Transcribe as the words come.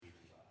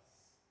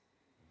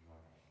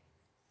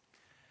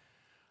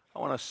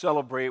want to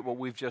celebrate what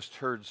we've just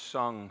heard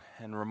sung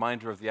and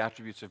reminder of the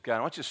attributes of God.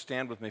 I want you to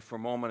stand with me for a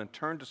moment and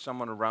turn to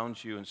someone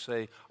around you and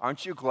say,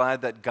 aren't you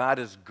glad that God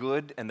is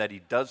good and that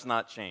He does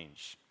not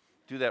change?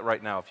 Do that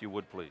right now if you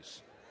would,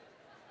 please.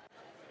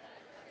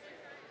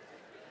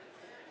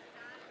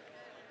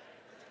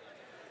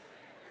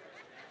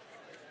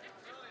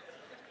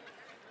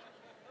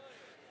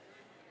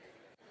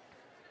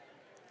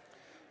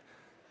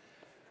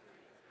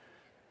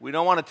 We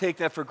don't want to take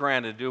that for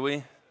granted, do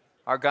we?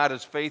 Our God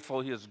is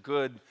faithful, He is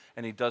good,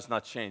 and He does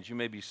not change. You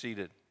may be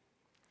seated.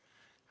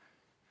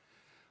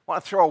 I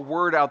want to throw a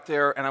word out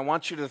there, and I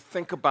want you to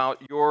think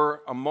about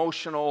your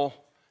emotional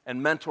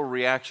and mental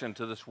reaction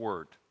to this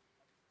word.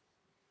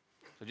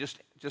 So just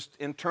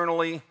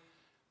internally,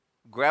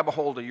 grab a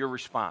hold of your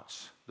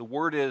response. The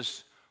word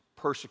is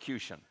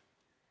persecution.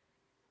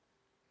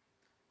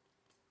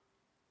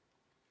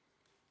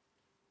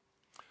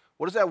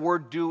 What does that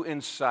word do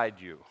inside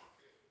you?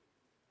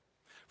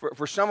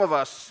 For some of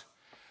us,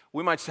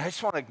 we might say, I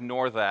just want to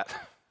ignore that. I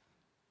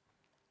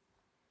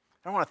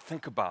don't want to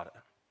think about it.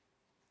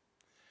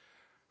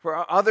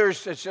 For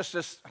others, it's just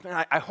this,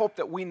 I hope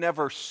that we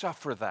never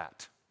suffer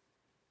that.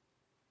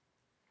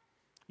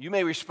 You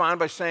may respond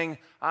by saying,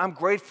 I'm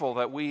grateful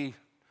that we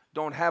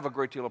don't have a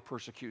great deal of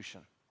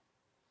persecution.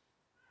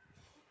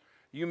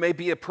 You may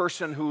be a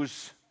person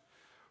who's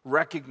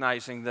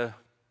recognizing the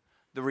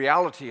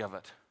reality of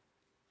it.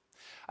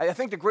 I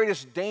think the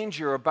greatest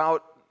danger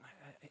about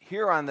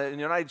here in the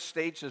United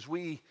States as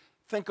we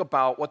think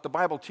about what the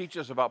Bible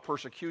teaches about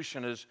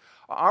persecution is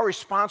our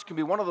response can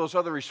be one of those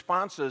other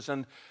responses,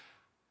 and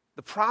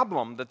the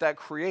problem that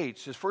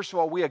creates is, first of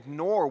all, we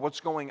ignore what's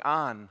going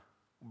on,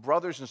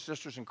 brothers and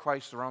sisters in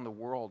Christ around the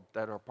world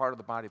that are part of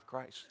the body of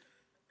Christ.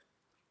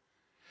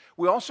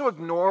 We also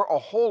ignore a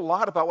whole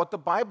lot about what the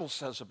Bible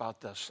says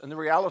about this and the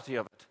reality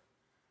of it.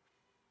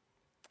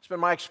 It's been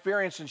my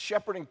experience in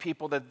shepherding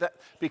people that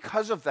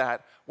because of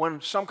that, when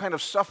some kind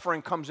of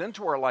suffering comes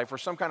into our life or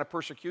some kind of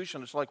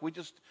persecution, it's like we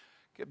just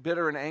get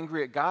bitter and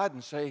angry at God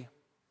and say,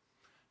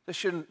 I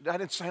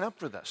didn't sign up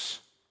for this.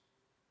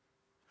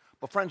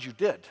 But friends, you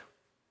did.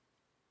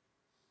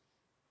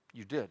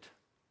 You did.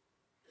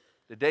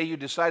 The day you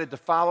decided to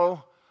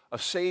follow a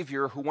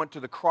Savior who went to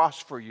the cross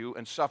for you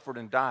and suffered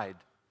and died,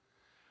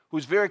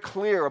 who's very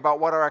clear about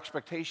what our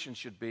expectations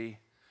should be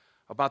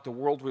about the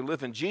world we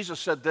live in. Jesus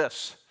said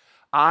this,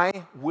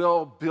 I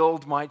will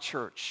build my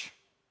church,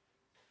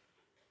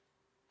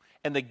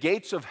 and the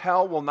gates of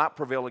hell will not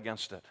prevail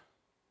against it.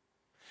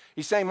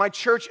 He's saying my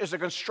church is a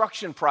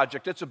construction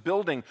project. It's a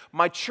building.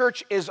 My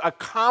church is a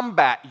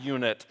combat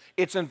unit.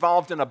 It's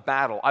involved in a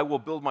battle. I will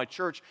build my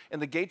church,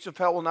 and the gates of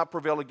hell will not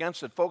prevail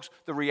against it. Folks,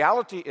 the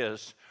reality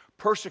is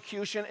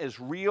persecution is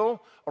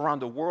real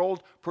around the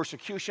world.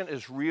 Persecution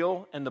is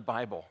real in the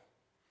Bible.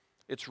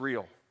 It's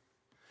real.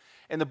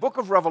 And the book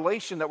of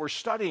Revelation that we're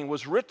studying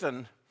was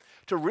written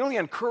to really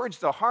encourage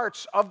the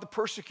hearts of the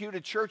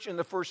persecuted church in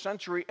the first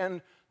century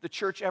and the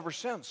church ever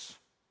since.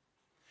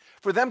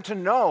 For them to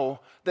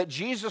know that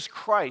Jesus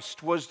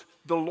Christ was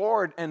the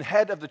Lord and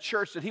head of the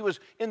church, that He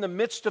was in the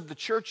midst of the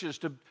churches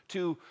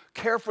to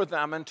care for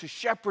them and to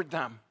shepherd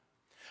them.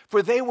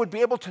 For they would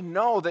be able to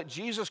know that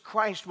Jesus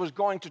Christ was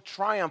going to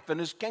triumph and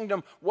His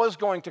kingdom was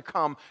going to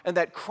come and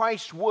that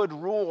Christ would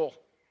rule.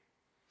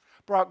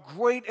 Brought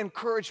great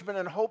encouragement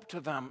and hope to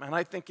them, and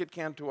I think it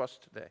can to us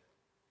today.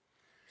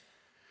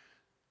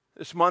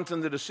 This month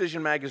in the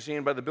Decision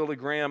magazine by the Billy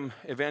Graham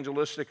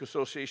Evangelistic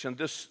Association,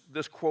 this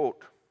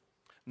quote,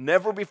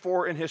 never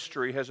before in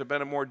history has it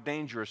been more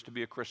dangerous to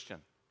be a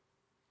Christian.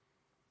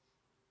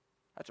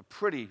 That's a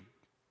pretty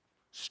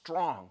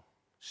strong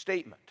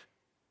statement.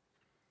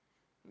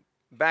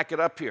 Back it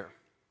up here.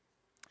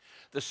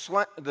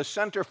 The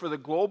Center for the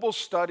Global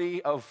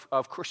Study of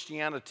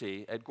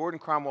Christianity at Gordon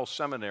Cromwell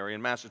Seminary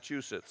in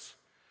Massachusetts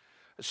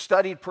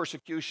studied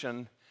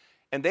persecution,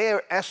 and they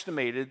are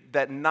estimated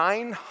that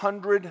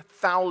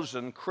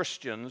 900,000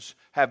 Christians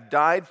have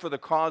died for the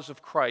cause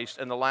of Christ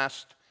in the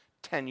last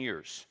 10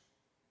 years.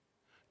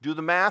 Do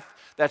the math.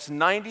 That's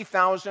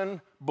 90,000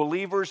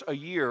 believers a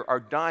year are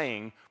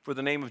dying for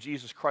the name of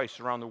Jesus Christ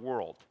around the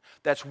world.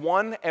 That's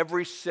one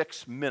every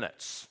 6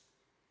 minutes.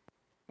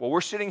 Well,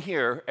 we're sitting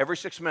here, every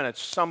 6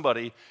 minutes,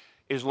 somebody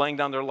is laying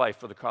down their life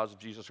for the cause of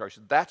Jesus Christ.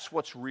 That's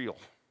what's real.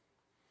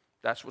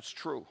 That's what's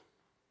true.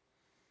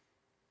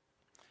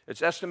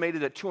 It's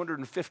estimated that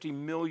 250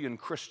 million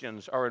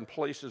Christians are in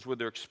places where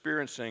they're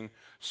experiencing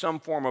some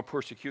form of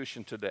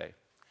persecution today.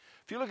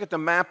 If you look at the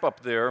map up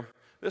there,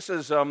 this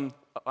is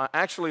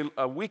actually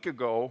a week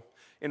ago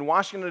in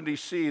Washington,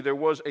 D.C., there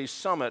was a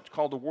summit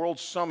called the World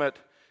Summit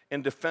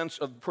in Defense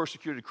of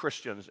Persecuted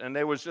Christians. And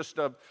there was just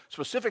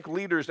specific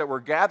leaders that were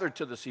gathered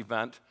to this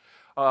event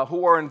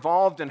who are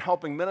involved in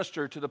helping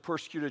minister to the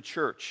persecuted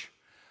church.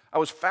 I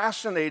was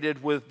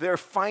fascinated with their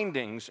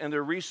findings and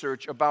their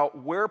research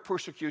about where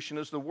persecution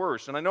is the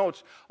worst. And I know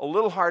it's a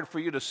little hard for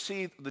you to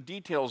see the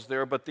details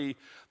there, but the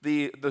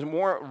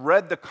more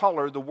red the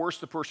color, the worse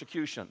the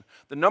persecution.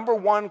 The number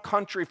one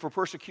country for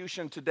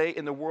persecution today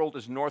in the world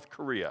is North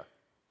Korea.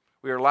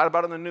 We hear a lot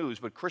about it in the news,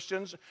 but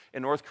Christians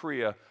in North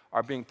Korea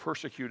are being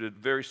persecuted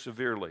very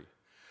severely.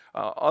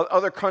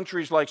 Other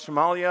countries like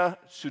Somalia,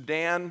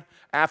 Sudan,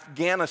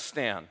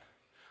 Afghanistan,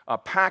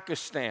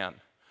 Pakistan,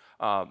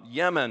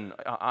 Yemen,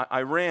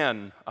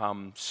 Iran,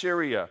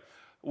 Syria.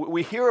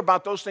 We hear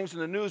about those things in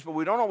the news, but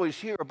we don't always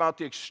hear about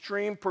the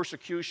extreme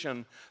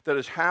persecution that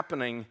is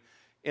happening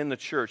in the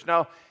church.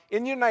 Now,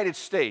 in the United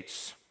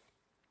States,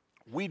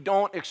 we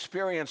don't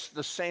experience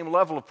the same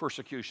level of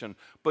persecution,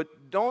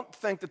 but don't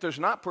think that there's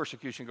not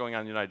persecution going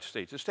on in the United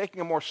States. It's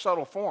taking a more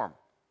subtle form.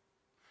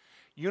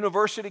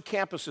 University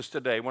campuses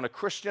today, when a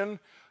Christian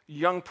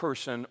young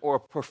person or a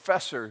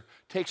professor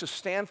takes a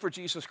stand for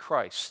Jesus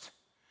Christ,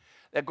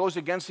 that goes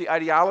against the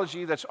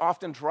ideology that's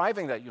often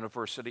driving that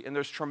university, and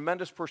there's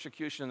tremendous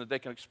persecution that they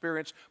can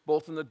experience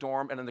both in the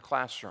dorm and in the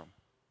classroom.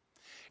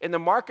 In the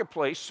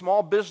marketplace,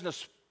 small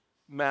business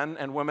men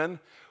and women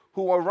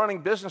who are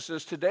running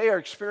businesses today are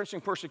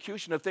experiencing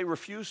persecution if they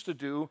refuse to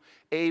do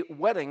a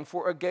wedding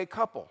for a gay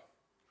couple.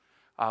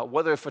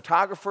 Whether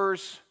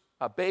photographers,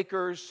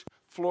 bakers,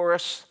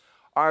 florists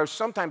are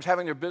sometimes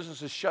having their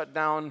businesses shut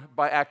down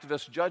by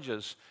activist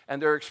judges,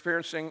 and they're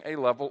experiencing a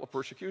level of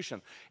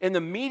persecution. In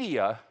the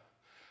media,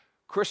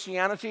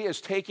 Christianity is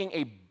taking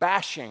a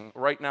bashing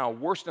right now,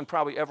 worse than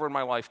probably ever in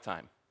my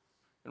lifetime,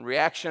 in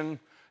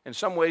reaction in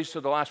some ways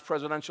to the last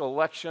presidential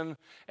election,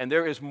 and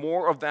there is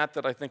more of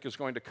that I think is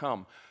going to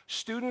come.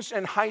 Students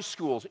in high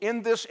schools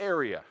in this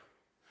area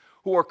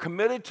who are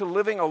committed to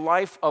living a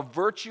life of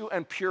virtue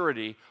and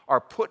purity are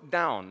put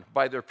down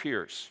by their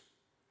peers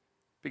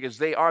because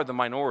they are the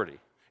minority.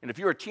 And if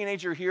you're a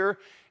teenager here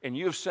and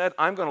you've said,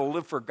 I'm going to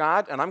live for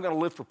God and I'm going to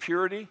live for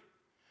purity,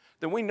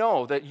 then we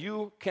know that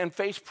you can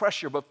face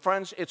pressure, but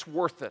friends, it's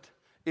worth it.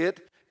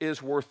 It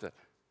is worth it.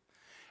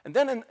 And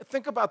then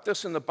think about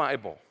this in the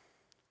Bible.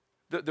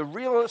 The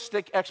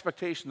realistic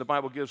expectation the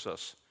Bible gives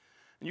us.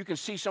 And you can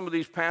see some of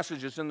these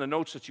passages in the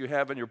notes that you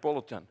have in your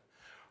bulletin.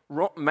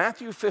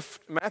 Matthew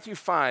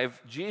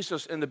 5,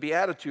 Jesus in the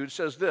Beatitudes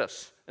says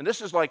this, and this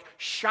is like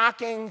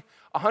shocking,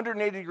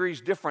 180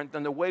 degrees different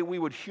than the way we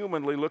would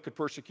humanly look at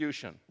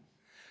persecution.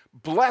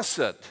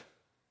 Blessed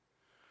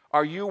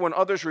are you when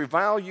others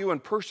revile you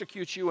and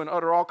persecute you and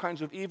utter all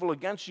kinds of evil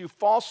against you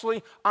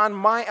falsely on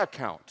my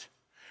account.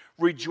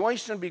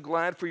 Rejoice and be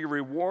glad, for your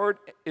reward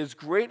is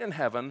great in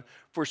heaven,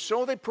 for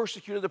so they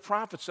persecuted the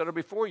prophets that are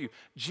before you.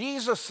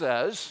 Jesus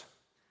says,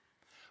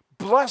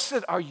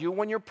 blessed are you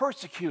when you're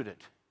persecuted.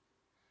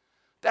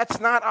 That's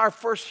not our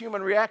first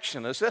human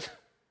reaction, is it?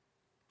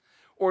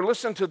 Or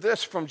listen to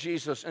this from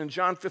Jesus in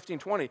John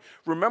 15:20.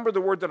 Remember the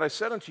word that I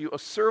said unto you, a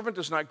servant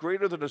is not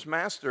greater than his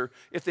master.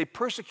 If they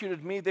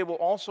persecuted me, they will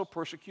also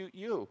persecute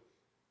you.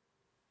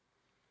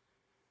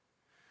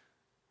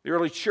 The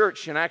early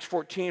church in Acts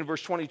 14,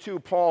 verse 22,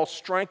 Paul,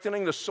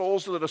 strengthening the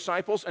souls of the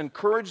disciples,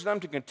 encouraged them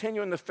to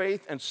continue in the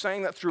faith and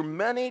saying that through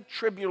many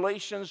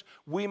tribulations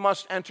we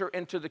must enter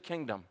into the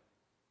kingdom.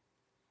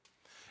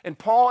 And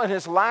Paul, in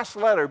his last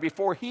letter,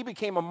 before he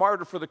became a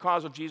martyr for the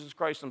cause of Jesus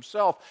Christ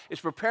himself,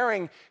 is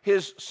preparing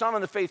his son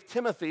in the faith,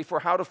 Timothy, for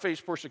how to face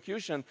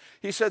persecution.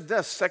 He said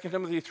this, 2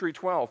 Timothy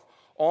 3:12,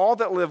 all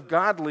that live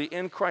godly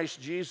in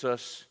Christ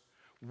Jesus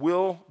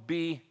will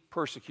be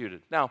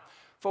persecuted. Now,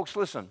 folks,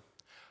 listen.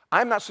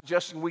 I'm not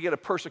suggesting we get a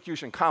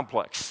persecution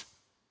complex.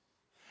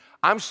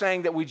 I'm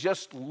saying that we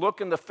just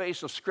look in the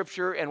face of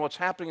Scripture and what's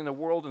happening in the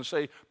world and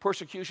say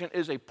persecution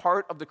is a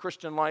part of the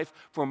Christian life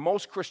for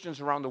most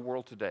Christians around the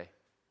world today.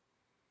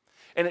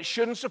 And it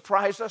shouldn't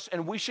surprise us,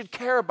 and we should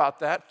care about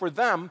that for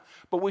them,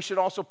 but we should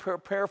also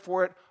prepare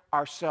for it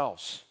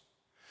ourselves.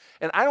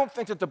 And I don't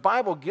think that the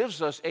Bible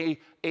gives us a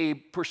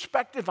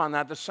perspective on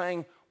that that's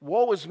saying,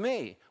 woe is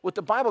me. What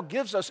the Bible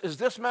gives us is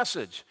this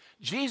message.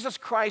 Jesus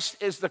Christ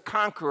is the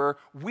conqueror.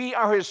 We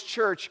are his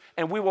church,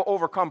 and we will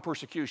overcome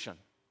persecution.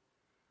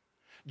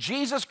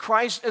 Jesus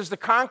Christ is the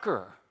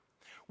conqueror.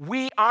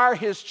 We are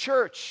his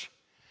church,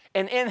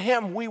 and in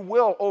him we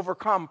will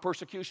overcome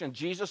persecution.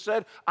 Jesus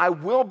said, I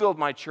will build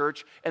my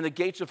church, and the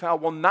gates of hell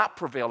will not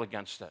prevail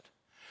against it.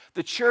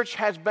 The church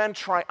has been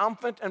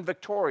triumphant and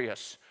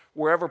victorious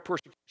wherever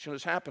persecution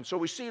has happened. So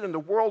we see it in the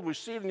world, we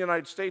see it in the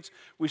United States,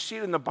 we see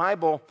it in the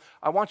Bible.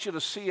 I want you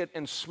to see it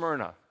in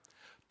Smyrna.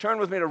 Turn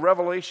with me to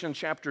Revelation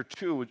chapter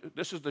 2.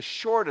 This is the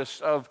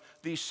shortest of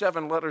these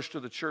 7 letters to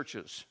the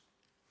churches.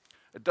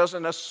 It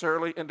doesn't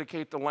necessarily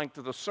indicate the length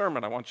of the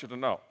sermon, I want you to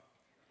know.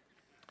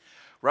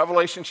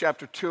 Revelation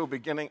chapter 2,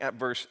 beginning at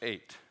verse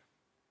 8.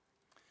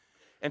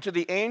 And to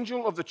the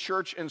angel of the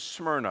church in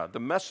Smyrna, the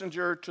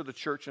messenger to the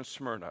church in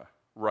Smyrna,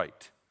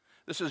 write.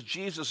 This is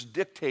Jesus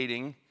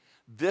dictating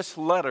this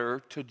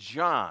letter to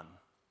John.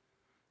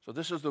 So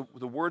this is the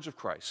words of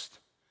Christ.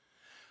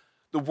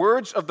 The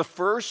words of the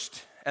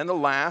first and the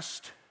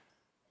last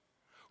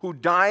who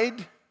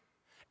died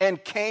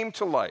and came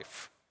to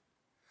life.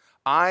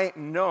 I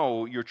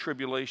know your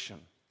tribulation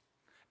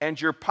and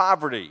your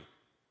poverty,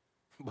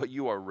 but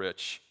you are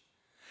rich.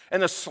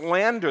 And the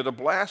slander, the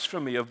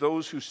blasphemy of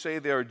those who say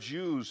they are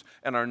Jews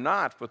and are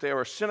not, but they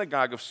are a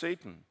synagogue of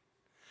Satan.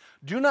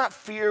 Do not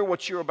fear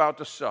what you're about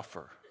to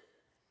suffer.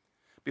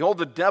 Behold,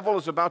 the devil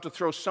is about to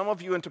throw some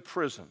of you into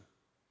prison,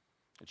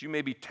 that you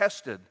may be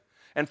tested,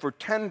 and for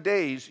 10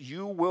 days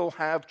you will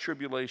have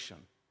tribulation.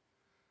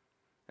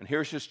 And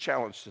here's his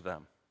challenge to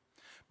them.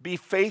 Be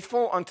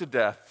faithful unto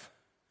death,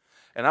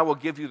 and I will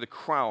give you the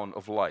crown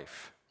of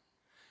life.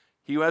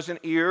 He who has an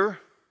ear,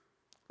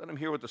 let him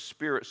hear what the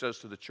Spirit says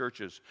to the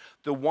churches.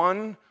 The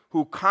one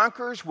who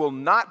conquers will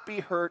not be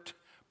hurt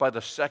by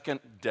the second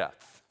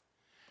death.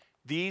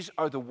 These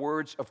are the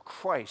words of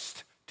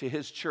Christ to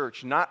his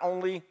church, not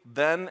only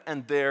then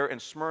and there in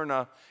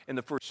Smyrna in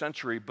the first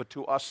century, but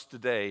to us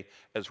today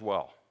as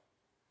well.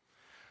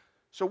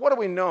 So what do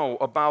we know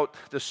about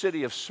the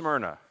city of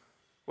Smyrna?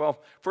 Well,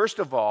 first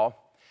of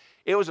all,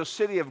 it was a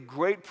city of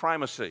great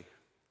primacy.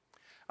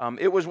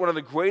 It was one of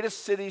the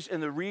greatest cities in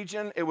the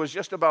region. It was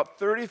just about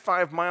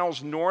 35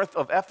 miles north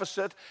of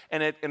Ephesus,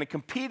 and it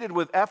competed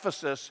with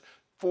Ephesus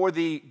for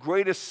the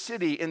greatest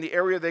city in the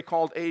area they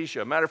called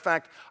Asia. Matter of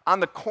fact, on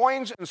the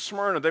coins in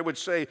Smyrna, they would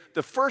say,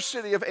 the first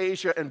city of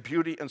Asia in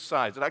beauty and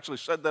size. It actually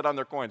said that on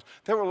their coins.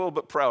 They were a little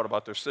bit proud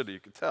about their city, you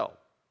could tell.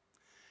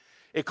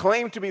 It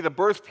claimed to be the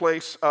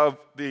birthplace of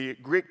the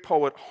Greek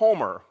poet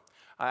Homer.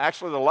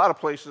 Actually, a lot of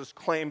places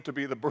claim to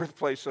be the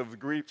birthplace of the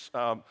Greek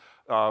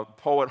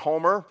poet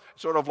Homer,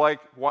 sort of like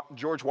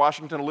George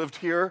Washington lived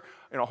here.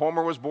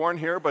 Homer was born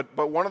here,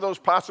 but one of those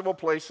possible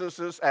places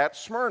is at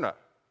Smyrna.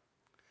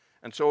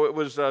 And so it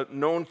was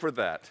known for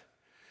that.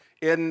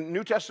 In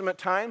New Testament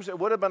times, it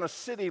would have been a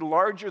city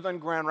larger than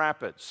Grand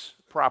Rapids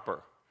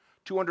proper,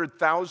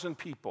 200,000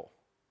 people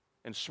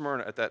in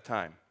Smyrna at that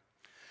time.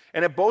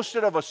 And it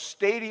boasted of a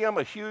stadium,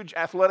 a huge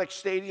athletic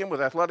stadium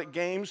with athletic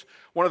games,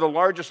 one of the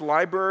largest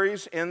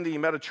libraries in the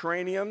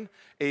Mediterranean,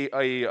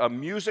 a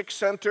music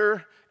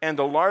center, and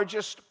the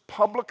largest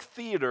public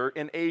theater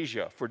in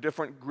Asia for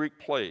different Greek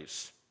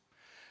plays.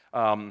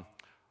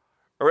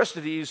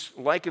 Aristides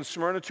likened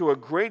Smyrna to a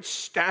great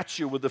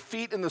statue with the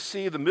feet in the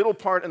sea, the middle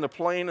part in the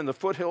plain and the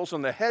foothills,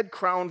 and the head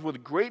crowned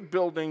with great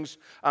buildings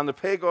on the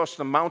Pagos,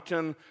 the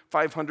mountain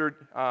 500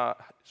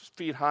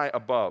 feet high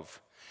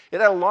above. It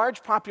had a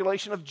large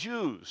population of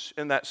Jews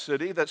in that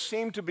city that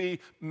seemed to be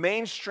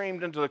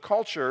mainstreamed into the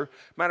culture.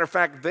 Matter of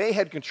fact, they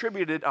had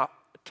contributed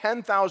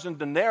 10,000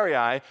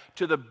 denarii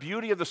to the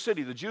beauty of the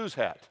city the Jews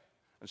had.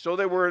 And so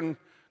they were in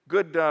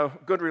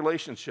good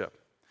relationship.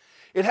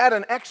 It had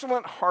an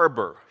excellent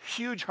harbor,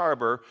 huge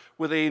harbor,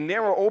 with a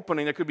narrow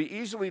opening that could be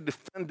easily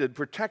defended,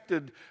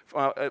 protected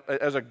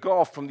as a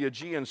gulf from the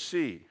Aegean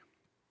Sea.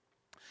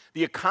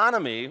 The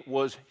economy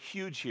was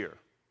huge here.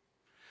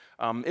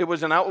 It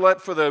was an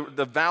outlet for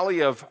the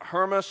valley of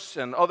Hermus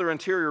and other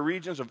interior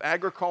regions of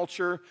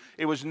agriculture.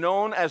 It was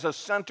known as a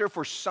center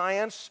for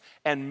science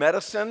and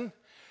medicine.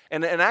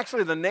 And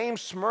actually, the name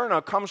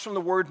Smyrna comes from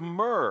the word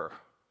myrrh.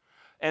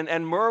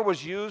 And myrrh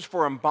was used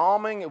for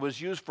embalming, it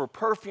was used for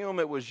perfume,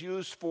 it was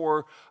used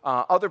for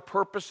other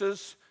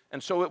purposes,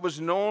 and so it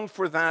was known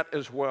for that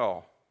as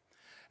well.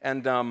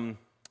 And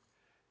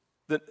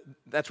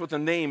that's what the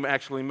name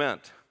actually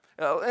meant.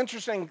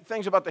 Interesting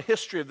things about the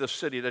history of this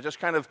city that just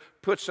kind of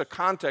puts a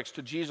context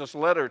to Jesus'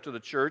 letter to the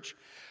church.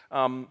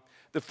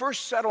 The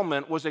first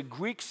settlement was a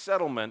Greek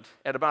settlement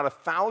at about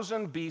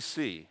 1000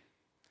 BC.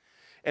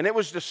 And it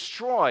was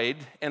destroyed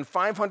in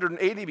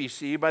 580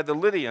 BC by the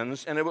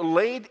Lydians, and it was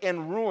laid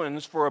in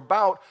ruins for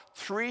about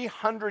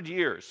 300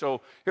 years.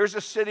 So here's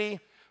a city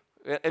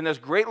in this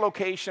great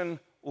location,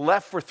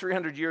 left for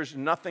 300 years,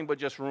 nothing but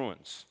just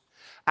ruins.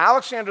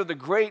 Alexander the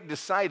Great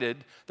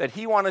decided that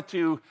he wanted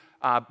to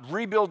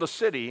rebuild the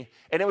city,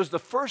 and it was the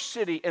first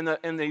city in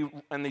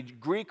the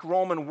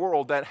Greek-Roman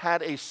world that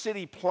had a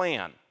city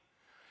plan.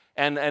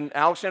 And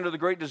Alexander the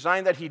Great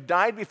designed that. He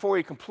died before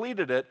he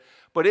completed it,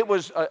 but it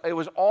was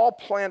all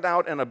planned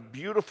out in a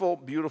beautiful,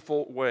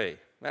 beautiful way.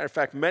 Matter of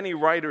fact, many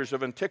writers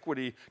of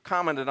antiquity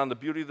commented on the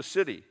beauty of the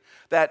city.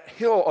 That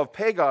hill of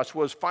Pagos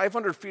was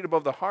 500 feet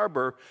above the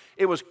harbor.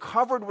 It was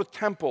covered with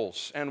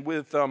temples and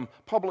with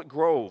public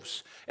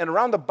groves. And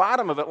around the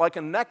bottom of it, like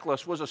a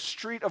necklace, was a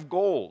street of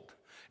gold.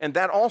 And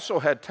that also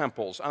had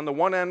temples. On the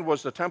one end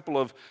was the temple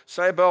of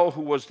Cybele, who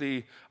was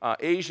the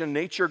Asian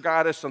nature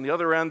goddess. On the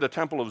other end, the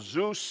temple of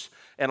Zeus.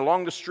 And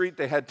along the street,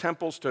 they had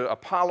temples to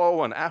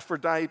Apollo and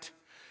Aphrodite.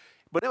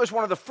 But it was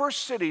one of the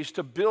first cities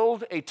to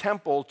build a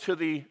temple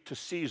to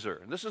Caesar.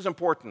 And this is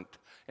important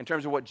in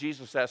terms of what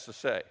Jesus has to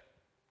say.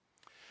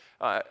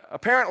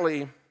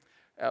 Apparently,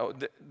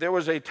 there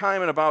was a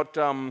time in about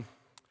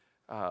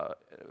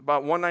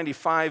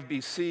 195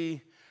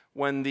 BC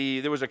when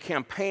there was a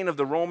campaign of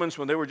the Romans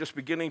when they were just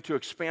beginning to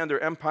expand their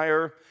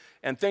empire,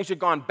 and things had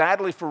gone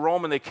badly for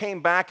Rome, and they came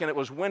back, and it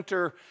was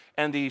winter,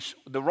 and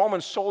the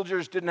Roman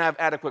soldiers didn't have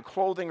adequate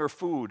clothing or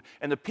food,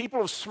 and the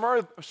people of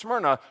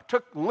Smyrna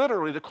took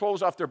literally the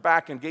clothes off their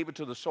back and gave it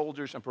to the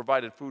soldiers and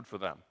provided food for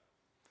them.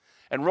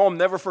 And Rome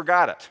never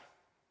forgot it.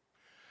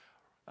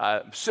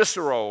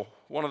 Cicero,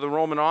 one of the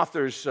Roman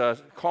authors,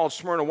 called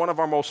Smyrna one of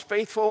our most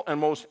faithful and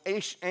most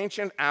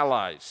ancient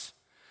allies.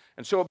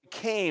 And so it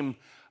became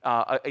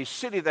a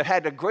city that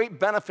had the great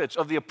benefits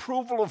of the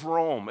approval of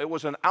Rome. It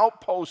was an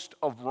outpost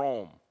of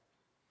Rome.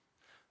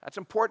 That's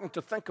important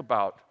to think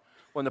about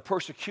when the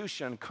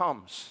persecution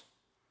comes.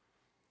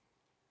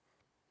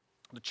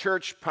 The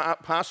church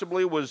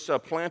possibly was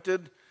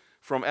planted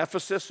from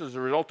Ephesus as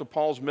a result of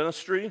Paul's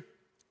ministry.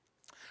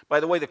 By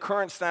the way, the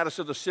current status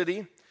of the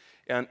city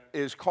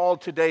is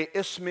called today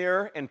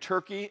Izmir in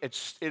Turkey.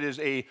 It is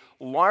a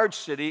large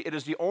city. It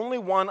is the only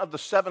one of the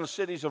 7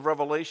 cities of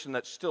Revelation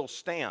that still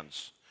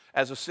stands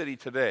as a city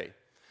today.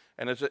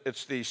 And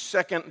it's the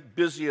second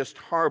busiest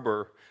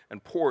harbor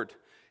and port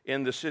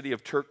in the city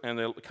of in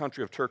the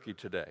country of Turkey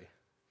today.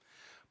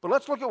 But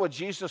let's look at what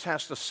Jesus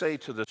has to say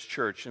to this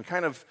church and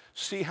kind of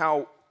see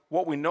how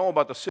what we know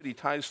about the city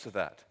ties to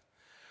that.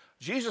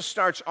 Jesus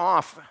starts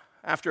off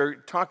after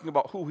talking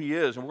about who he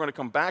is, and we're going to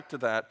come back to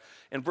that.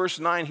 In verse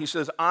 9, he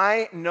says,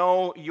 I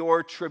know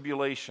your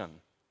tribulation.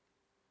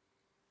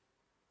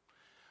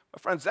 My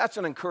friends, that's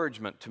an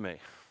encouragement to me.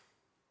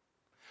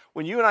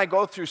 When you and I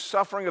go through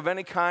suffering of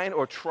any kind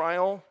or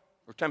trial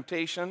or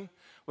temptation,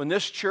 when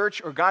this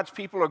church or God's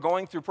people are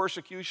going through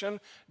persecution,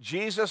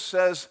 Jesus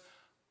says,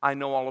 I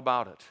know all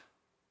about it.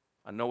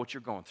 I know what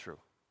you're going through.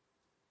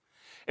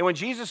 And when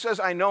Jesus says,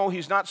 I know,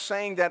 he's not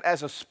saying that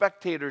as a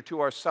spectator to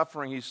our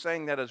suffering. He's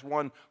saying that as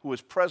one who is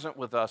present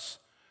with us,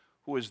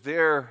 who is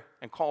there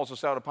and calls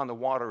us out upon the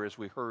water, as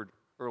we heard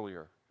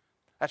earlier.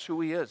 That's who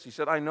he is. He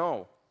said, I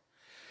know.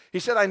 He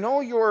said, I know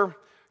your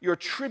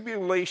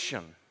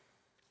tribulation.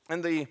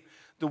 And the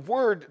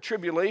word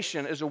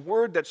tribulation is a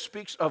word that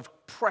speaks of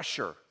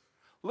pressure,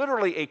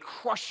 literally a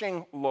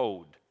crushing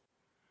load.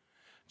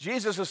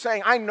 Jesus is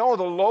saying, I know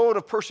the load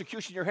of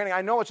persecution you're handling.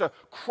 I know it's a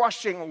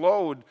crushing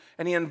load,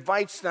 and he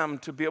invites them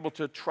to be able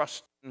to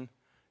trust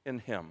in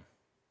him.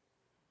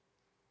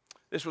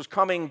 This was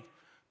coming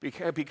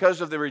because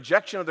of the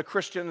rejection of the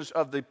Christians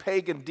of the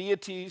pagan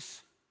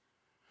deities.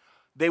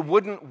 They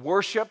wouldn't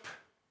worship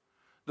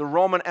the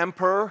Roman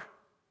emperor.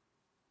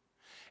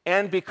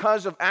 And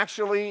because of,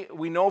 actually,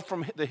 we know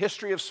from the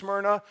history of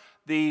Smyrna,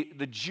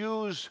 the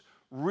Jews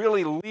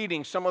really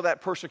leading some of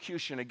that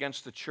persecution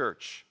against the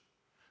church.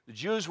 The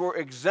Jews were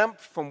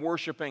exempt from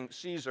worshiping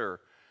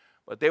Caesar,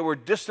 but they were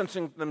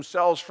distancing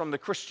themselves from the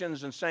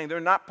Christians and saying, they're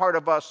not part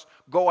of us,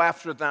 go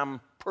after them,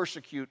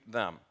 persecute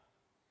them.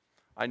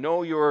 I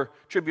know your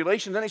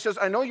tribulation. Then he says,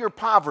 I know your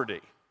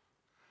poverty.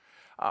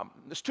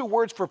 There's 2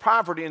 words for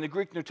poverty in the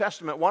Greek New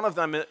Testament. One of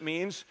them, it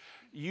means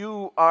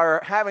you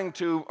are having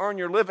to earn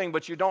your living,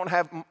 but you don't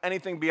have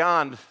anything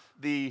beyond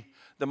the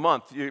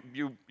month.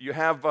 You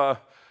have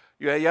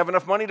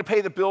enough money to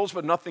pay the bills,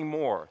 but nothing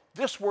more.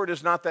 This word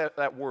is not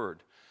that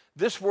word.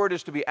 This word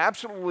is to be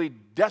absolutely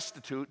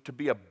destitute, to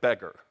be a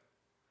beggar.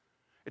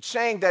 It's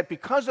saying that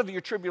because of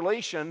your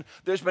tribulation,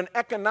 there's been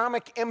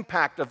economic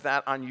impact of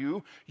that on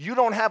you. You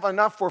don't have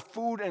enough for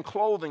food and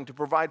clothing to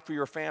provide for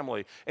your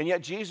family. And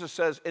yet Jesus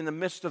says, in the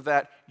midst of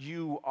that,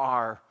 you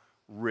are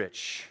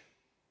rich.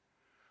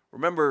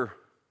 Remember,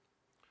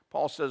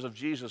 Paul says of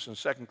Jesus in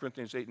 2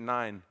 Corinthians 8 and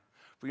 9,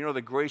 for you know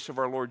the grace of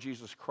our Lord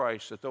Jesus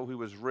Christ, that though he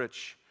was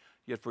rich,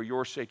 yet for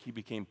your sake he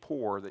became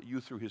poor, that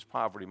you through his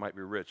poverty might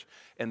be rich.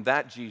 And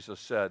that Jesus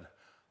said,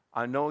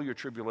 I know your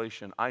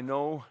tribulation. I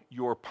know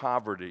your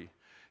poverty.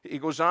 He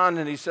goes on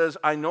and he says,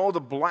 I know the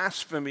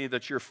blasphemy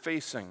that you're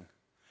facing.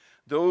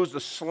 The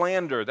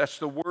slander, that's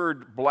the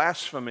word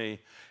blasphemy.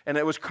 And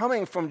it was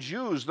coming from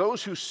Jews,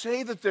 those who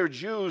say that they're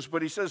Jews,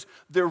 but he says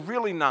they're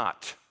really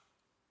not.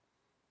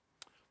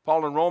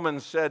 Paul in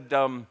Romans said,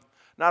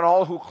 not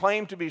all who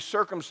claim to be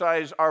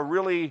circumcised are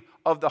really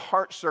of the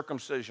heart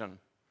circumcision.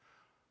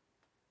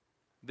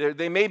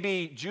 They may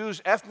be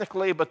Jews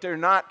ethnically, but they're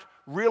not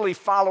really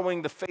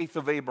following the faith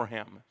of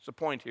Abraham. That's the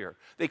point here.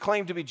 They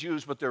claim to be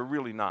Jews, but they're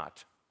really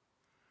not.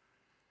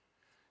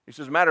 He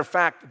says, as a matter of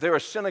fact, they're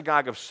a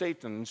synagogue of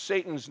Satan, and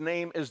Satan's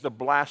name is the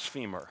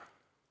blasphemer.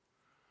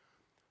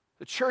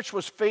 The church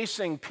was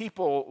facing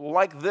people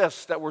like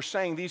this that were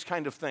saying these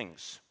kind of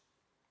things.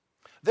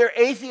 They're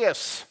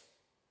atheists.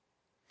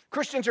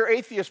 Christians are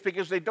atheists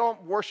because they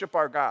don't worship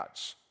our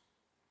gods.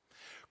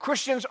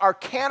 Christians are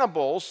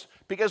cannibals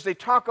because they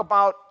talk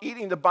about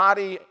eating the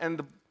body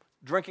and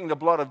drinking the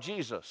blood of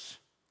Jesus.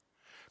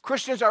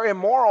 Christians are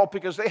immoral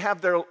because they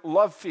have their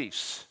love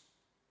feasts.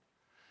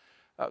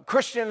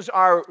 Christians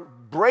are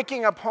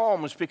breaking up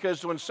homes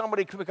because when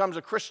somebody becomes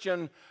a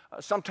Christian,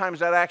 sometimes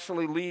that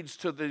actually leads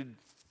to the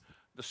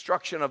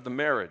destruction of the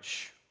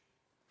marriage.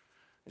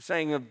 It's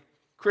saying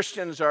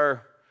Christians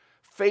are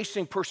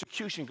facing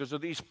persecution because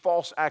of these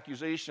false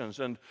accusations.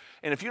 And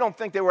if you don't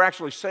think they were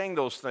actually saying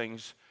those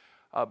things,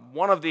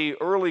 one of the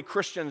early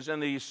Christians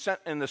in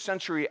the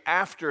century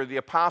after the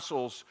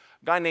apostles,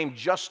 a guy named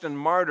Justin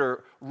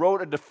Martyr,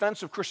 wrote a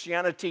defense of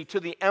Christianity to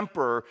the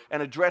emperor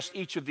and addressed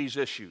each of these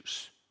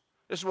issues.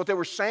 This is what they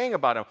were saying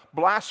about him,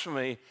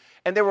 blasphemy.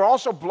 And they were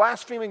also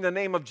blaspheming the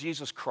name of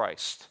Jesus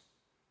Christ.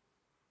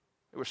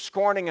 They were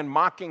scorning and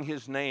mocking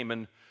his name.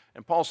 And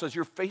Paul says,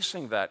 you're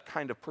facing that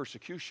kind of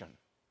persecution.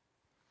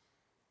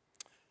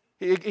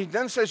 He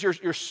then says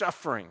you're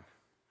suffering.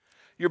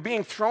 You're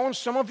being thrown,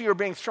 some of you are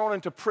being thrown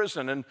into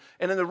prison. And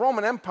in the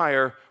Roman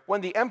Empire,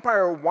 when the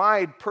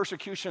empire-wide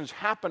persecution's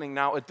happening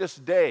now at this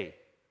day,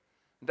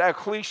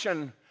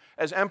 Diocletian,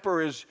 as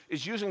emperor, is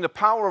using the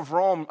power of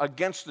Rome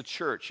against the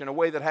church in a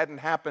way that hadn't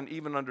happened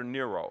even under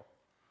Nero.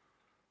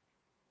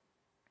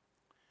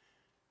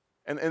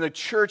 And the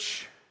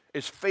church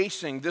is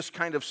facing this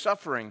kind of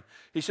suffering.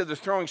 He said they're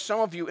throwing some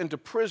of you into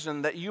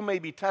prison that you may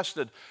be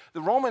tested.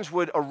 The Romans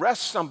would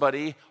arrest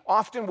somebody,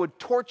 often would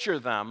torture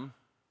them,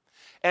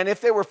 and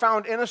if they were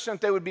found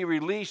innocent, they would be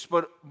released,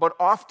 but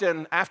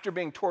often after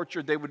being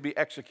tortured, they would be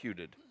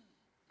executed.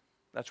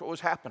 That's what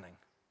was happening.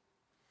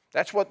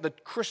 That's what the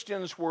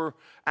Christians were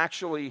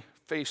actually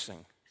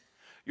facing.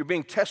 You're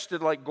being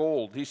tested like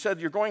gold. He said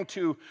you're going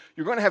to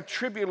have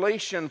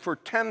tribulation for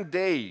 10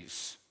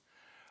 days.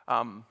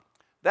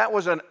 That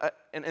was in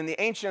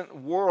the ancient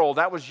world,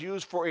 that was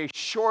used for a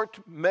short,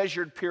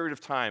 measured period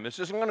of time. This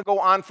isn't going to go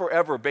on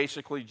forever,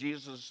 basically,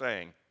 Jesus is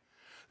saying.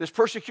 This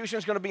persecution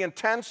is going to be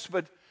intense,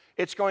 but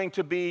it's going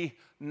to be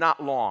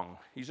not long.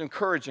 He's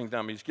encouraging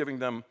them. He's giving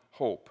them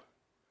hope.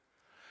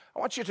 I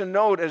want you to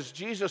note, as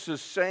Jesus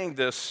is saying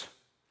this,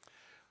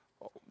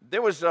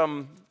 there was,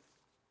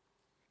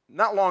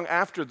 not long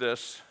after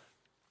this,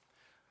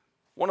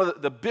 one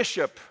of the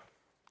bishop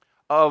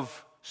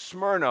of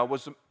Smyrna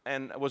was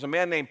a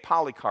man named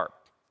Polycarp.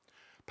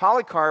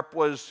 Polycarp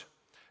was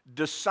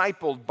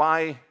discipled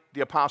by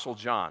the Apostle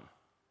John.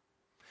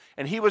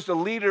 And he was the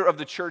leader of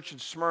the church in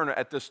Smyrna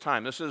at this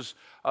time. This is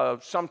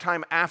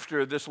sometime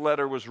after this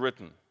letter was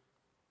written.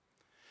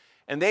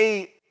 And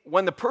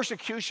when the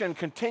persecution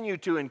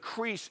continued to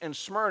increase in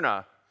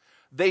Smyrna,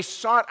 they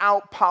sought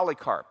out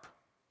Polycarp.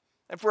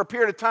 And for a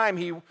period of time,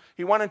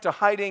 he went into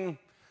hiding.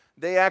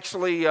 They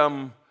actually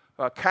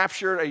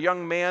captured a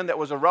young man that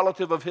was a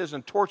relative of his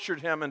and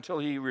tortured him until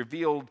he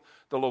revealed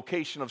the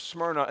location of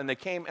Smyrna, and they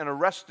came and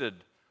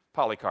arrested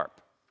Polycarp.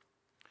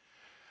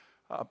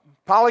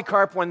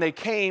 Polycarp, when they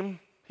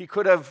came, he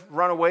could have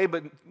run away,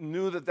 but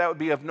knew that would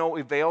be of no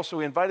avail, so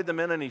he invited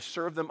them in and he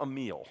served them a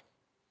meal.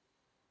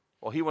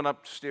 Well, he went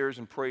upstairs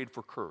and prayed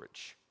for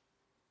courage.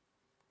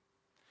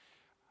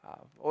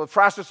 Over the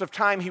process of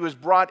time, he was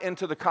brought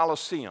into the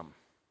Colosseum.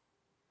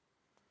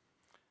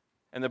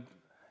 And the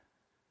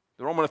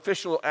Roman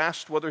official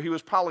asked whether he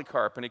was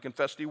Polycarp, and he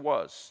confessed he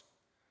was.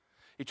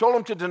 He told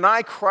him to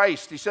deny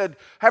Christ. He said,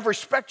 have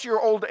respect to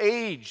your old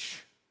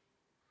age.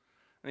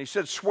 And he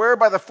said, swear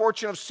by the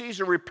fortune of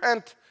Caesar,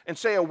 repent and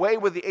say away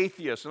with the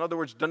atheists. In other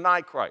words,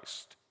 deny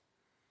Christ.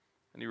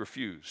 And he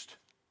refused.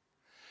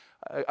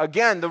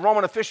 Again, the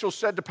Roman official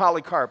said to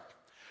Polycarp,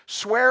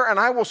 swear and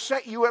I will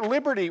set you at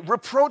liberty.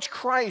 Reproach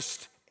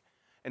Christ.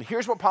 And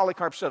here's what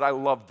Polycarp said. I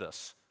love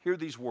this. Hear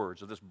these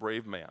words of this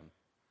brave man.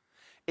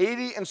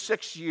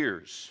 86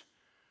 years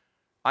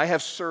I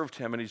have served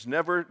him, and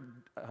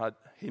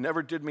he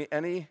never did me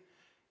any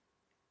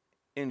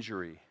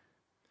injury.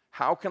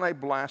 How can I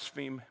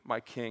blaspheme my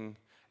King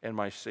and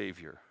my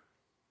Savior?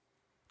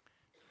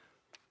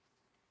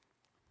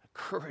 The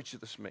courage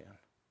of this man.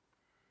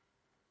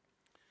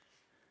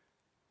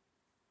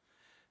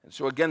 And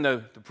so again, the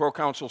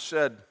proconsul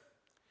said,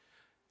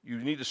 you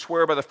need to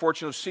swear by the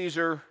fortune of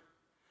Caesar,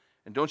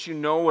 and don't you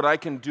know what I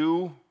can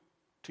do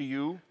to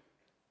you?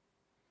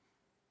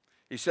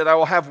 He said, I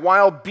will have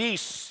wild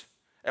beasts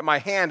at my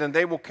hand, and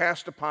they will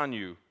cast upon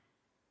you,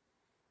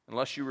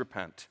 unless you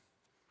repent.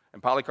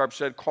 And Polycarp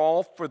said,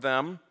 call for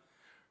them,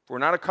 for we're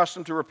not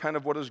accustomed to repent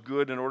of what is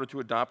good in order to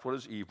adopt what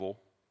is evil.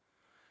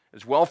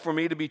 It's well for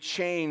me to be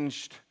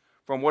changed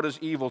from what is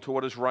evil to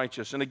what is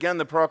righteous. And again,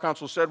 the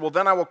proconsul said, well,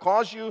 then I will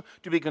cause you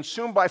to be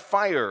consumed by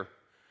fire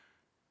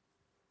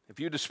if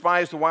you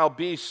despise the wild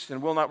beasts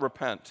and will not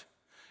repent.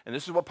 And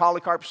this is what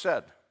Polycarp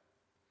said.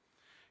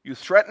 You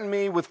threaten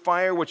me with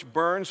fire which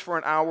burns for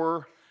an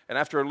hour, and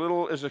after a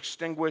little is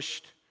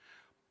extinguished.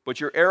 But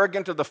you're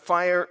arrogant of the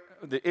fire,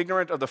 the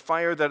ignorant of the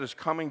fire that is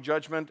coming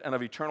judgment and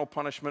of eternal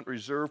punishment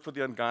reserved for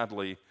the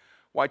ungodly.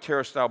 Why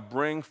terrorist thou?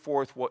 Bring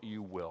forth what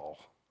you will.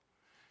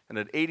 And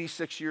at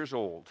 86 years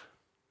old,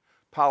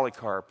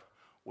 Polycarp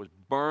was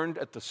burned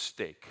at the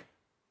stake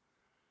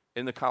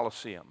in the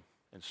Colosseum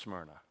in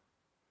Smyrna.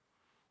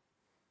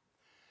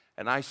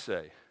 And I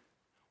say,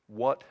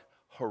 what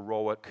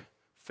heroic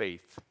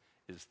faith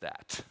is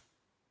that?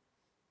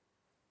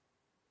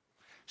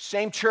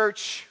 Same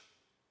church,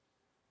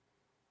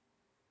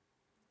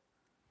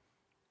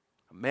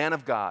 a man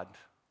of God.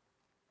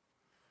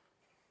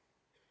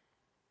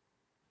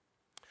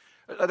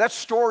 That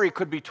story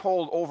could be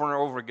told over and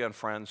over again,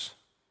 friends.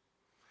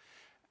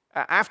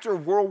 After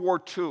World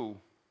War II,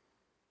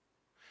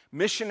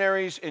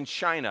 missionaries in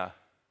China,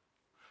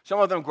 some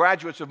of them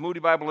graduates of Moody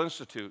Bible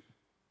Institute,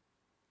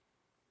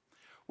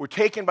 were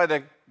taken by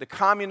the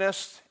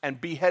communists and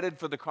beheaded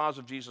for the cause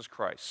of Jesus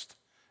Christ.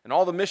 And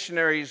all the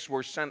missionaries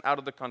were sent out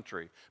of the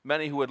country,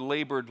 many who had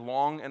labored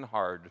long and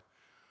hard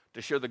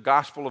to share the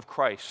gospel of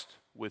Christ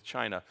with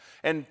China.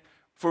 And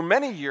for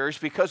many years,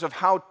 because of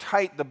how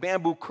tight the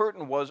bamboo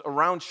curtain was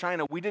around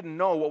China, we didn't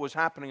know what was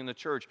happening in the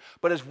church.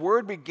 But as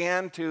word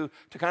began to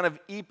kind of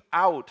eep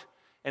out,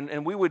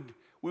 and we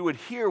would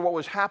hear what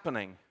was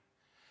happening,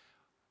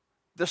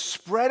 the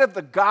spread of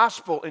the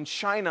gospel in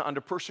China under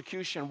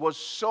persecution was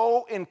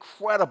so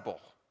incredible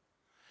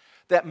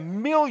that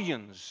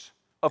millions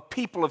of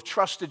people have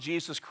trusted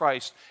Jesus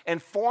Christ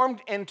and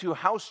formed into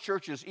house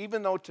churches,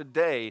 even though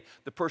today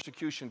the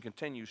persecution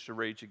continues to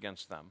rage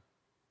against them.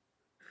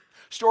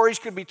 Stories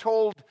could be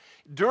told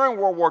during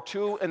World War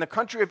II in the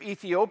country of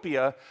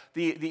Ethiopia.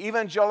 The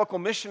evangelical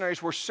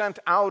missionaries were sent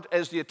out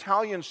as the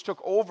Italians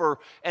took over,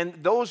 and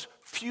those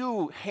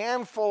few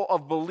handful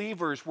of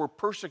believers were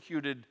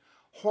persecuted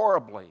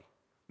horribly.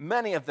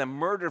 Many of them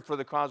murdered for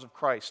the cause of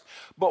Christ.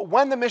 But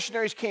when the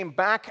missionaries came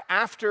back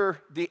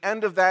after the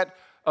end of that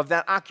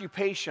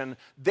occupation,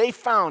 they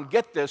found,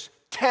 get this,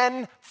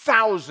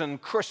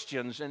 10,000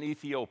 Christians in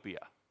Ethiopia.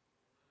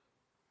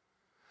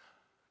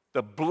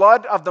 The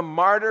blood of the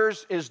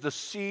martyrs is the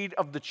seed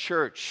of the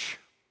church.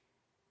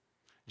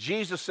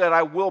 Jesus said,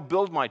 I will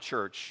build my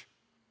church,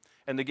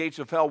 and the gates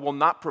of hell will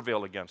not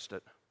prevail against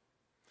it.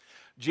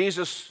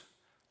 Jesus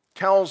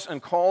tells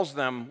and calls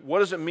them, what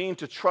does it mean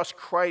to trust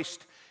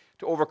Christ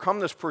to overcome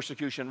this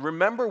persecution?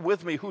 Remember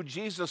with me who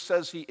Jesus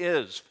says he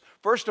is.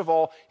 First of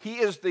all, he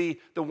is the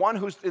one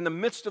who's in the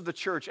midst of the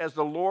church as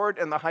the Lord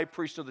and the high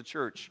priest of the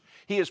church.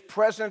 He is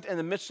present in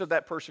the midst of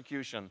that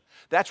persecution.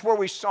 That's where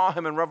we saw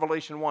him in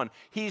Revelation 1.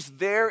 He's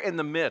there in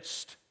the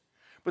midst.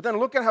 But then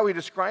look at how he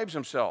describes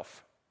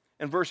himself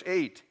in verse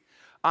 8.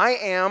 I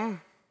am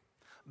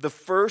the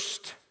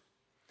first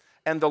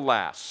and the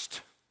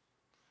last.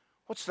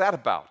 What's that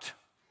about?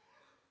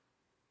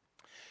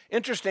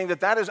 Interesting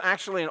that is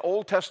actually an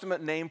Old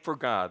Testament name for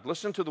God.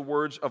 Listen to the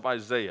words of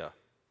Isaiah.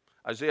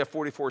 Isaiah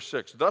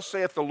 44:6. Thus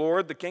saith the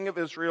Lord, the King of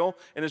Israel,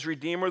 and his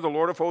Redeemer, the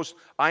Lord of hosts,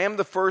 I am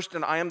the first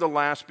and I am the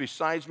last.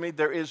 Besides me,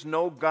 there is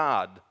no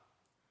God.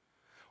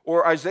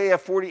 Or Isaiah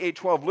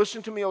 48:12.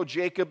 Listen to me, O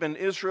Jacob and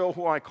Israel,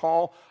 who I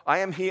call. I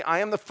am he, I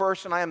am the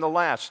first and I am the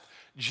last.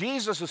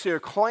 Jesus is here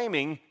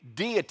claiming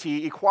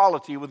deity,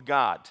 equality with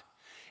God.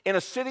 In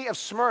a city of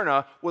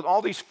Smyrna with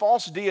all these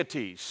false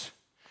deities,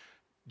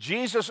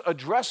 Jesus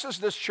addresses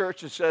this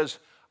church and says,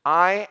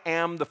 I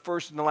am the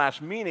first and the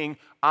last, meaning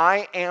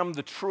I am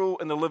the true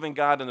and the living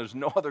God, and there's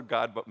no other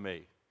God but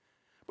me.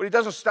 But he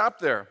doesn't stop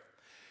there.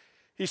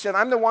 He said,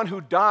 I'm the one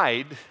who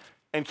died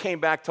and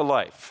came back to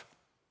life.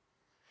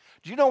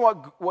 Do you know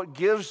what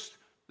gives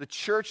the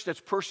church that's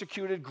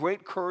persecuted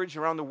great courage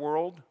around the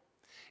world?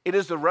 It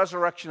is the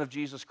resurrection of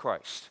Jesus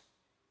Christ.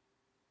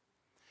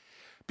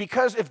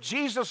 Because if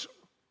Jesus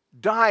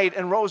died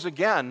and rose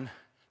again,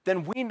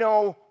 then we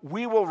know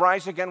we will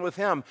rise again with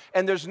him,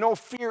 and there's no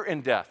fear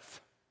in death.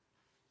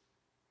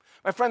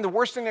 My friend, the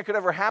worst thing that could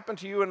ever happen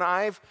to you and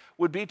I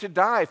would be to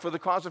die for the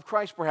cause of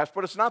Christ, perhaps,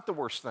 but it's not the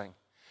worst thing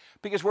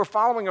because we're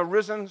following a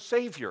risen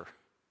Savior.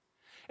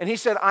 And he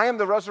said, I am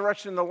the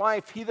resurrection and the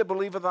life. He that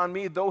believeth on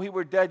me, though he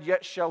were dead,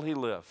 yet shall he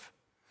live.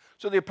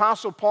 So the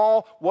Apostle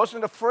Paul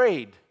wasn't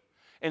afraid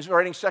in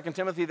writing 2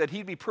 Timothy that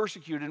he'd be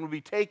persecuted and would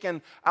be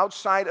taken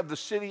outside of the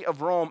city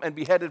of Rome and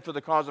beheaded for the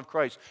cause of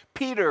Christ.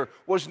 Peter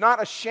was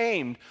not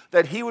ashamed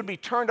that he would be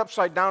turned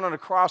upside down on a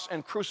cross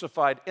and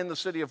crucified in the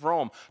city of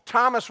Rome.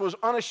 Thomas was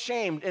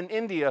unashamed in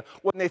India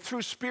when they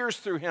threw spears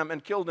through him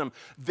and killed him.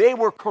 They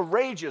were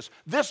courageous.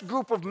 This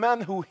group of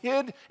men who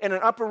hid in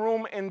an upper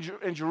room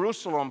in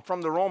Jerusalem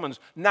from the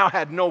Romans now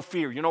had no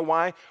fear. You know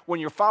why?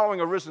 When you're following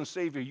a risen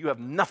Savior, you have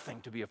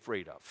nothing to be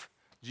afraid of.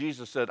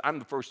 Jesus said, I'm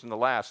the first and the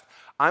last.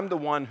 I'm the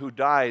one who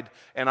died,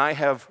 and I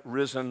have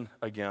risen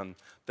again.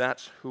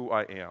 That's who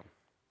I am.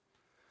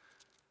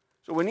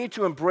 So we need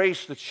to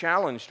embrace the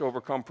challenge to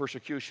overcome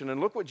persecution. And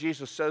look what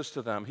Jesus says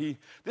to them.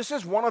 This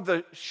is one of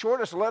the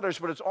shortest letters,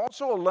 but it's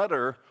also a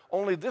letter,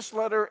 only this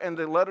letter and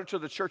the letter to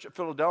the church at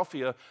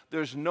Philadelphia,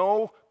 there's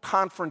no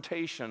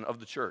confrontation of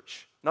the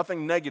church.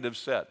 Nothing negative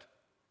said.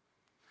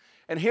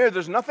 And here,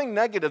 there's nothing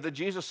negative that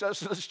Jesus says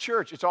to this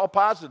church. It's all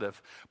positive.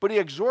 But he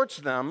exhorts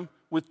them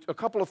with a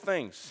couple of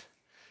things.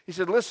 He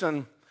said,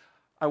 listen,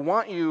 I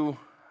want you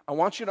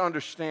to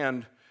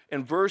understand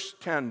in verse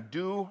 10,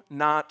 do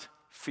not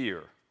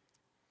fear.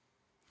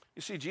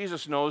 You see,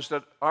 Jesus knows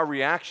that our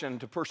reaction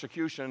to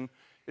persecution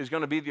is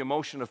going to be the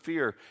emotion of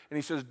fear. And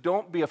he says,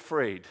 don't be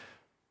afraid.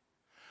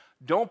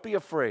 Don't be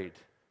afraid.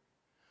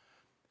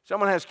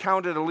 Someone has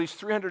counted at least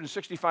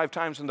 365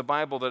 times in the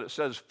Bible that it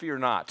says, fear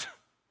not.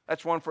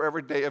 That's one for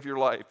every day of your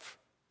life.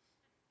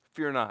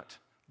 Fear not.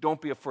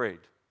 Don't be afraid.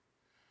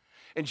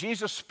 And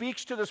Jesus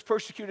speaks to this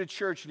persecuted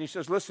church and he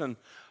says, listen,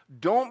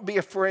 don't be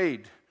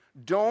afraid.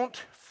 Don't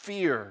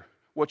fear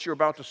what you're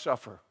about to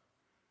suffer.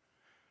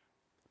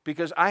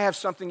 Because I have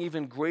something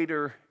even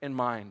greater in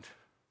mind.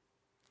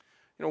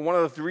 You know, one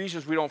of the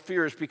reasons we don't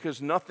fear is because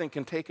nothing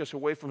can take us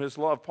away from his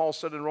love. Paul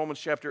said in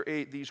Romans chapter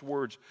 8 these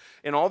words,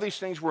 in all these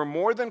things we're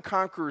more than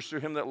conquerors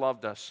through him that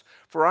loved us.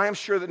 For I am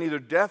sure that neither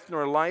death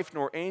nor life,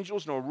 nor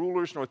angels, nor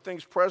rulers, nor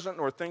things present,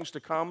 nor things to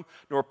come,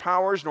 nor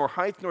powers, nor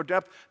height, nor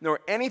depth, nor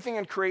anything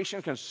in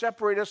creation can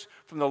separate us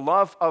from the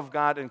love of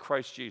God in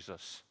Christ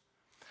Jesus.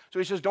 So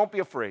he says, don't be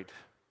afraid.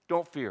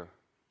 Don't fear.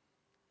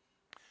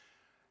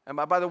 And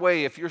by the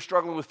way, if you're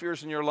struggling with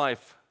fears in your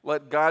life,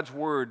 let God's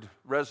word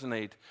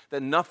resonate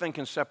that nothing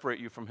can separate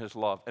you from his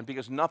love. And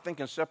because nothing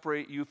can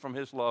separate you from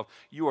his love,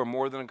 you are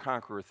more than a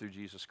conqueror through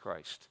Jesus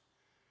Christ.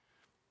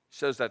 He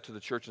says that to the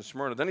church in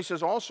Smyrna. Then he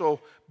says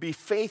also, be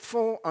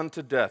faithful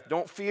unto death.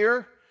 Don't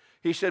fear.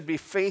 He said, be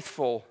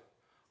faithful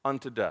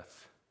unto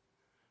death.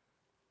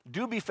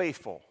 Do be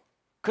faithful.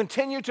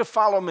 Continue to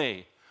follow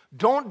me.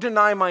 Don't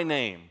deny my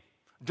name.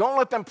 Don't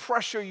let them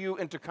pressure you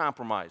into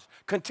compromise.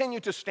 Continue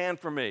to stand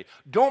for me.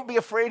 Don't be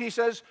afraid, he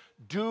says.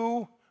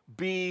 Do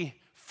be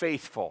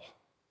faithful.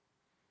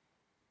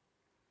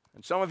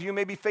 And some of you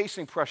may be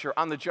facing pressure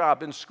on the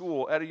job, in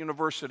school, at a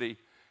university,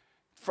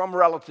 from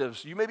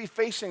relatives. You may be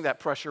facing that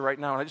pressure right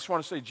now. And I just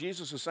want to say,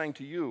 Jesus is saying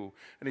to you,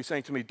 and he's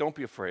saying to me, don't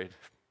be afraid.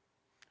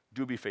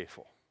 Do be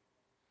faithful.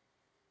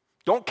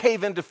 Don't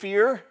cave into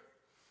fear.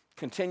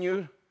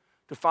 Continue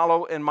to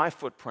follow in my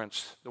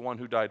footprints, the one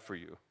who died for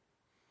you.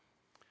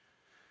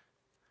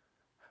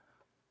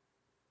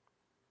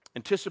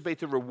 Anticipate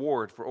the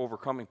reward for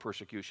overcoming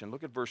persecution.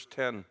 Look at verse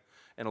 10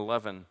 and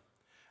 11.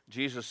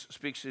 Jesus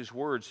speaks these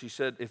words. He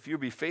said, if you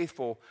be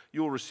faithful,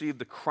 you will receive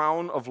the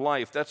crown of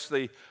life. That's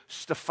the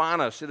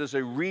Stephanos. It is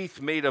a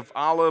wreath made of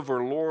olive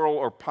or laurel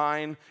or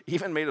pine,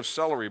 even made of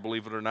celery,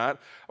 believe it or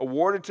not,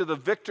 awarded to the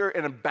victor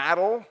in a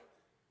battle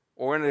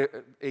or in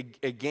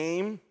a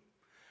game,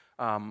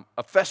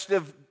 a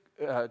festive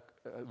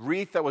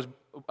wreath that was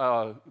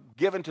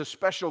given to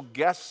special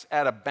guests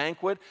at a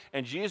banquet.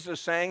 And Jesus is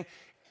saying,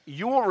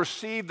 you will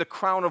receive the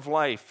crown of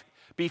life.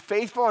 Be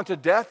faithful unto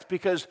death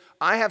because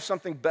I have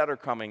something better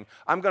coming.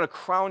 I'm going to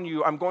crown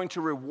you. I'm going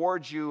to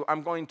reward you.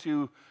 I'm going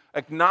to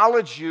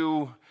acknowledge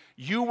you.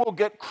 You will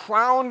get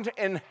crowned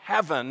in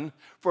heaven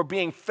for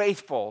being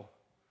faithful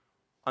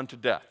unto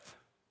death.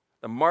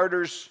 The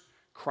martyr's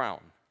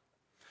crown.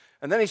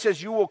 And then he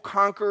says, you will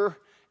conquer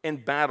in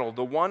battle.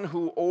 The one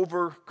who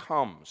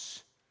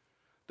overcomes.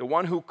 The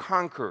one who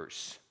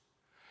conquers.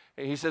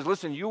 And he says,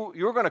 listen,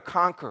 you're going to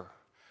conquer.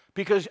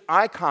 Because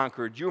I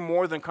conquered, you're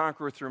more than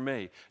conqueror through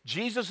me.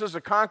 Jesus is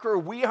a conqueror.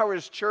 We are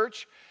his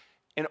church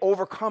in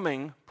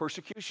overcoming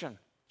persecution.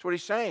 That's what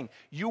he's saying.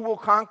 You will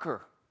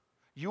conquer.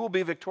 You will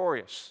be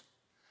victorious.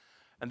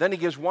 And then he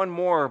gives one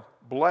more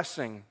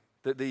blessing,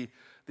 the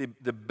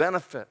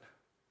benefit,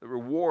 the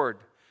reward.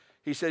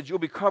 He says, you'll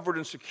be covered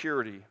in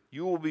security.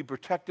 You will be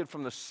protected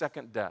from the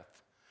second death.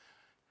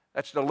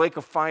 That's the lake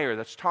of fire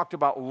that's talked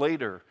about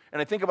later.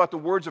 And I think about the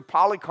words of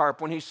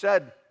Polycarp when he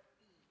said,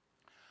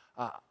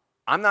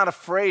 I'm not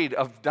afraid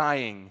of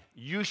dying.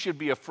 You should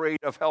be afraid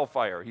of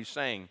hellfire, he's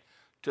saying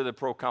to the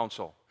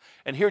proconsul.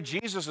 And here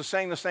Jesus is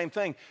saying the same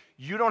thing.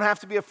 You don't have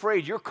to be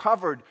afraid. You're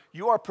covered.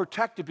 You are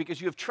protected because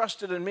you have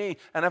trusted in me,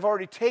 and I've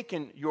already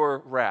taken your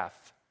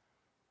wrath.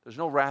 There's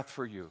no wrath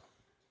for you.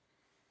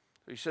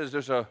 He says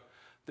there's a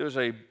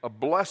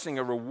blessing,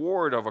 a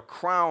reward of a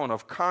crown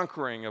of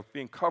conquering, of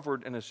being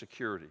covered in his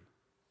security.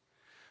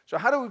 So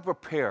how do we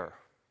prepare?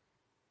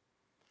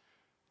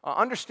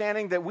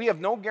 Understanding that we have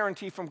no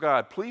guarantee from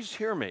God. Please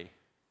hear me.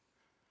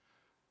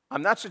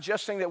 I'm not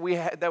suggesting that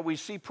we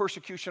see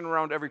persecution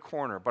around every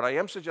corner, but I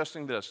am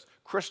suggesting this.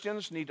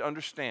 Christians need to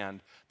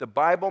understand the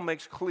Bible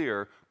makes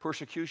clear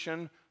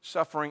persecution,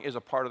 suffering is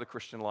a part of the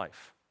Christian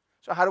life.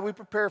 So how do we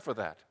prepare for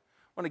that?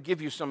 I want to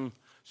give you some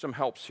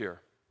helps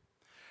here.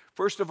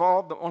 First of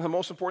all, one of the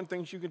most important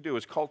things you can do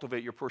is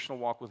cultivate your personal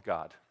walk with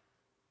God.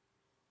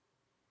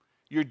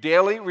 Your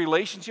daily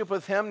relationship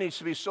with him needs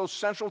to be so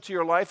central to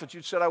your life that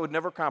you said, I would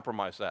never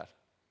compromise that.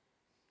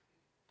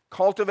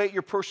 Cultivate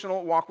your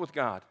personal walk with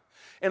God.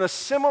 And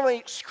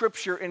assimilate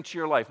Scripture into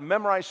your life.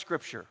 Memorize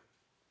Scripture.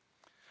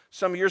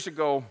 Some years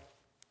ago,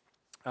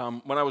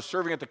 when I was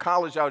serving at the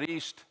college out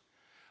east,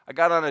 I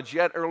got on a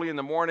jet early in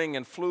the morning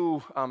and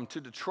flew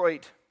to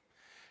Detroit.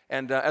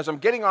 And as I'm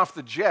getting off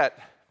the jet,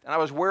 and I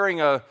was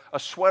wearing a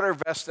sweater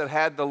vest that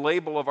had the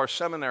label of our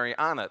seminary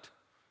on it,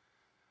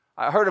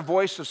 I heard a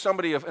voice of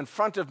somebody in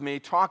front of me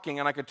talking,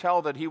 and I could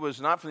tell that he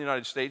was not from the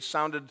United States,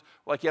 sounded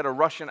like he had a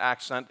Russian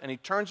accent, and he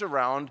turns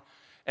around,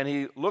 and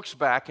he looks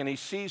back, and he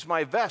sees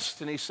my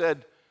vest, and he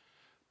said,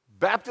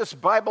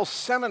 Baptist Bible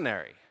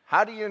Seminary,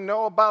 how do you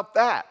know about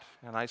that?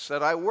 And I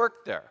said, I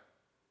worked there.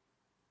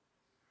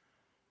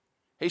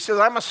 He said,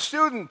 I'm a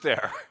student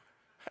there.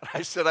 And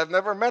I said, I've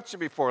never met you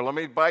before. Let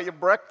me buy you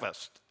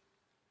breakfast.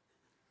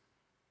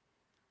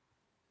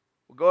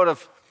 We'll go to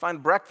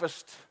find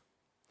breakfast.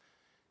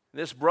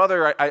 This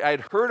brother, I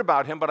had heard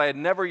about him, but I had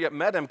never yet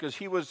met him because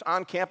he was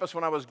on campus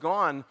when I was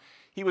gone.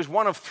 He was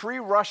one of 3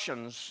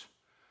 Russians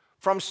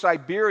from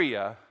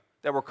Siberia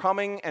that were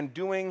coming and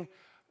doing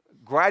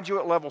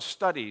graduate-level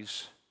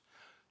studies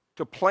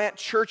to plant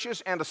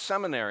churches and a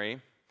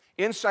seminary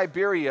in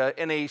Siberia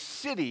in a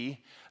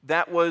city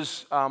that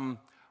was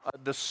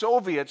the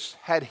Soviets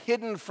had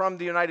hidden from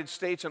the United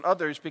States and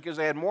others because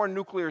they had more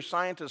nuclear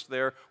scientists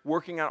there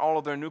working on all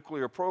of their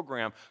nuclear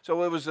program.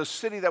 So it was a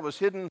city that was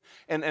hidden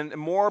and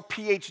more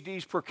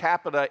PhDs per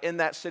capita in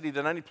that city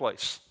than any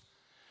place.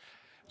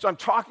 So I'm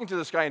talking to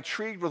this guy,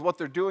 intrigued with what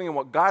they're doing and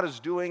what God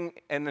is doing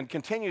and then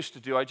continues to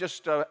do. I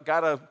just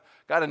got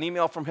an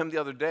email from him the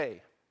other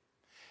day.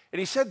 And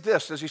he said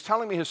this, as he's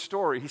telling me his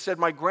story. He said,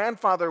 my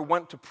grandfather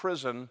went to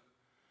prison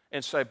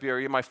in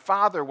Siberia. My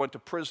father went to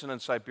prison in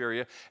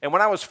Siberia. And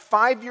when I was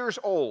 5 years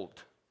old,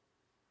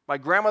 my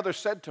grandmother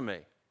said to me,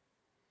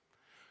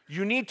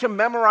 You need to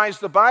memorize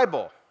the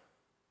Bible.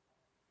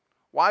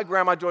 Why,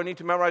 Grandma, do I need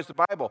to memorize the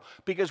Bible?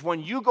 Because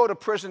when you go to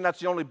prison, that's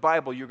the only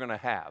Bible you're going to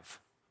have.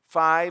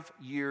 5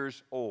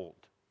 years old.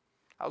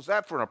 How's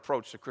that for an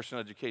approach to Christian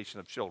education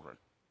of children?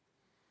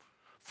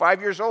 5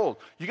 years old.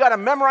 You got to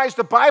memorize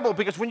the Bible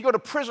because when you go to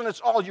prison,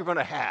 it's all you're going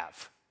to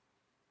have.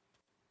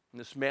 And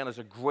this man is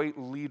a great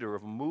leader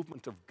of a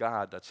movement of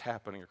God that's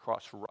happening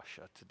across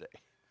Russia today.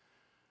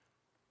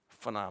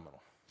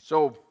 Phenomenal.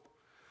 So,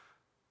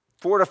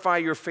 fortify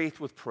your faith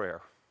with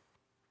prayer.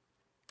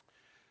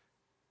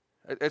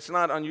 It's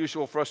not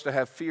unusual for us to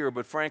have fear,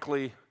 but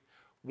frankly,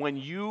 when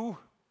you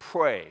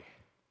pray,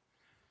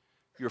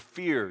 your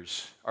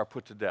fears are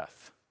put to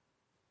death.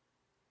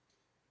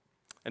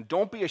 And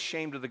don't be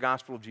ashamed of the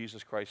gospel of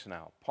Jesus Christ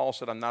now. Paul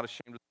said, I'm not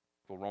ashamed of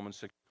the gospel,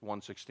 Romans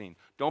 1:16.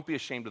 Don't be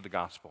ashamed of the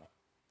gospel.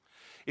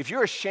 If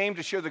you're ashamed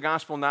to share the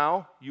gospel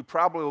now, you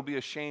probably will be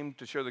ashamed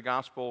to share the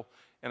gospel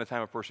in a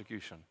time of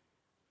persecution.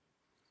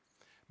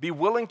 Be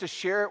willing to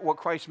share what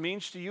Christ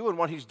means to you and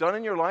what he's done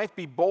in your life.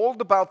 Be bold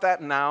about that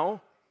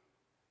now.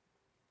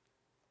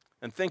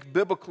 And think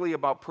biblically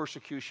about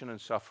persecution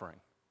and suffering.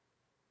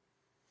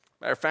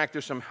 Matter of fact,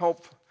 there's some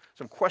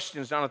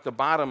questions down at the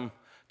bottom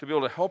to be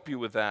able to help you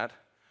with that.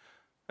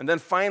 And then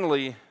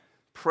finally,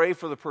 pray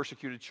for the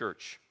persecuted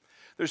church.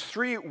 There's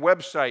 3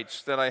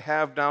 websites that I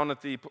have down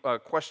at the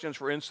questions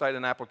for insight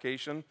and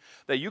application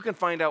that you can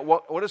find out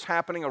what is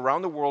happening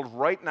around the world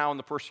right now in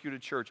the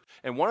persecuted church.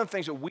 And one of the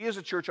things that we as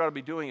a church ought to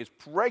be doing is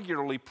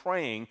regularly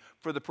praying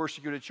for the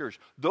persecuted church.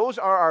 Those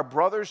are our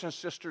brothers and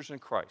sisters in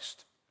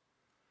Christ.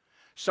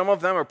 Some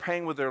of them are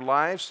paying with their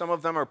lives. Some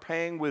of them are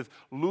paying with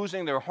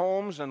losing their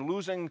homes and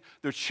losing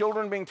their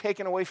children being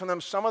taken away from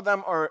them. Some of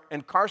them are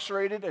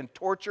incarcerated and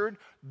tortured.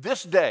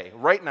 This day,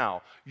 right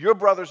now, your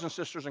brothers and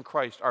sisters in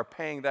Christ are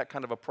paying that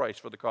kind of a price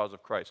for the cause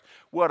of Christ.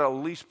 We ought to at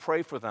least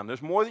pray for them.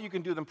 There's more that you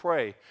can do than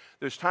pray.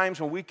 There's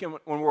times when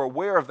we're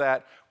aware of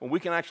that, when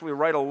we can actually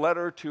write a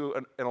letter to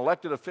an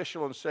elected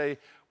official and say,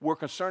 we're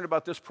concerned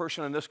about this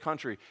person in this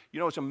country. You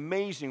know, it's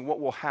amazing what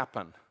will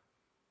happen.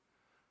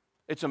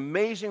 It's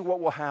amazing what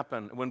will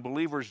happen when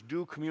believers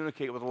do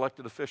communicate with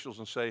elected officials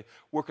and say,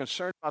 we're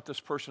concerned about this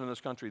person in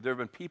this country. There have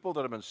been people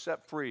that have been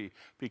set free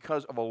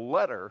because of a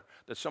letter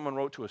that someone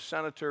wrote to a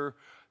senator,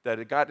 that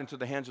it got into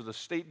the hands of the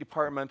State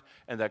Department,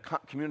 and that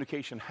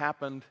communication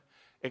happened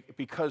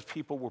because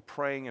people were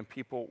praying and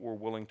people were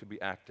willing to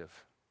be active.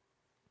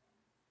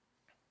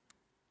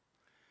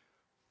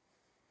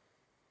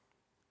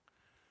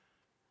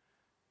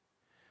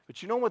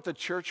 But you know what the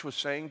church was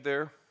saying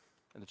there?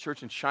 And the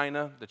church in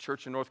China, the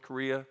church in North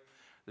Korea,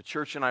 the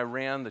church in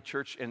Iran, the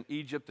church in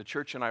Egypt, the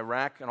church in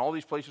Iraq, and all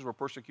these places where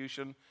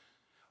persecution,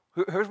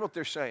 here's what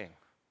they're saying.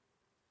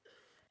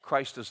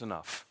 Christ is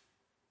enough.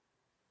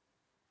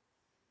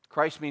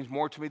 Christ means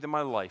more to me than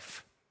my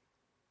life.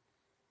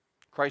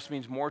 Christ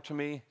means more to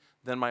me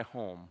than my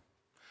home.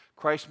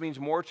 Christ means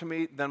more to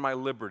me than my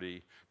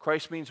liberty.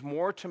 Christ means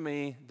more to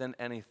me than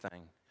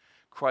anything.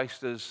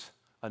 Christ is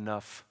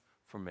enough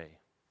for me.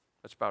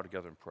 Let's bow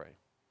together and pray.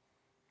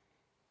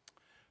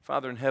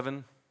 Father in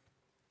heaven,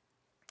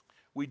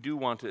 we do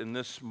want to, in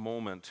this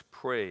moment,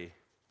 pray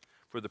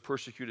for the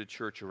persecuted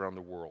church around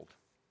the world.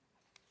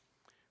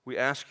 We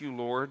ask you,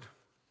 Lord,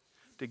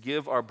 to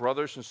give our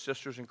brothers and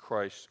sisters in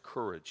Christ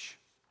courage.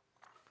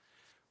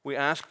 We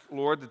ask,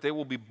 Lord, that they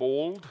will be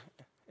bold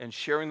in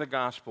sharing the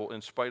gospel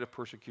in spite of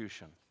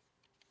persecution.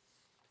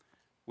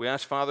 We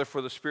ask, Father,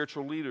 for the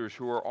spiritual leaders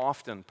who are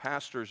often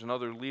pastors and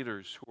other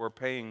leaders who are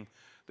paying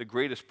the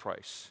greatest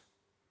price,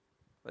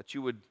 that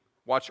you would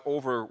watch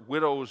over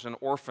widows and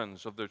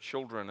orphans of their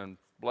children and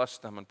bless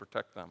them and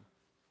protect them.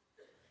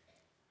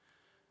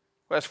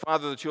 We ask,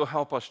 Father, that you'll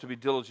help us to be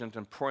diligent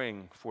in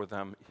praying for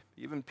them,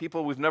 even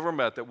people we've never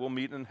met that we'll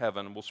meet in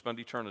heaven and we'll spend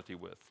eternity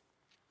with.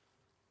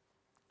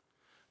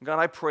 And God,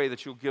 I pray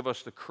that you'll give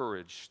us the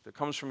courage that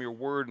comes from your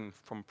word and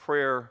from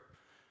prayer,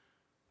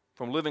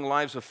 from living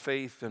lives of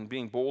faith and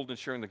being bold in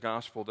sharing the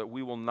gospel, that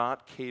we will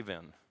not cave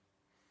in.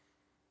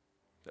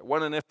 That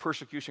when and if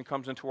persecution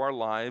comes into our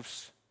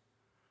lives,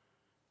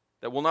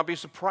 that we'll not be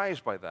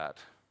surprised by that,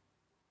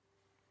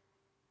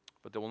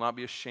 but that we'll not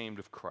be ashamed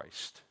of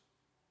Christ.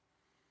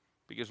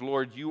 Because,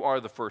 Lord, you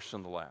are the first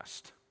and the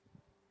last.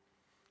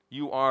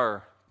 You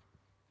are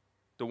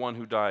the one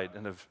who died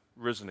and have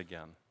risen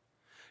again.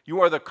 You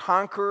are the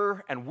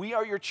conqueror, and we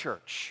are your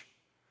church.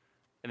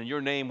 And in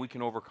your name, we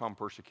can overcome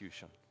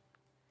persecution.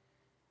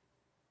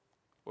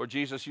 Lord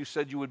Jesus, you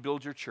said you would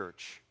build your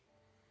church,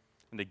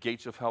 and the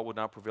gates of hell would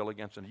not prevail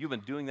against it. You've been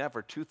doing that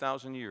for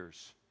 2,000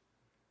 years.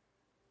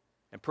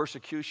 And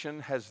persecution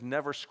has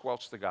never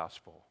squelched the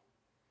gospel.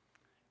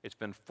 It's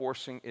been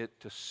forcing it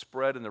to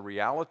spread in the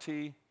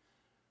reality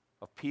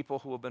of people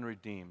who have been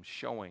redeemed,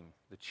 showing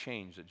the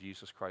change that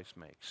Jesus Christ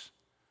makes.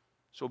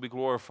 So be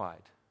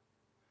glorified.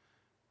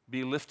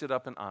 Be lifted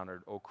up and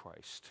honored, O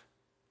Christ.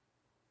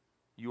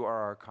 You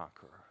are our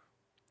conqueror.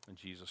 In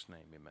Jesus'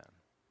 name, amen.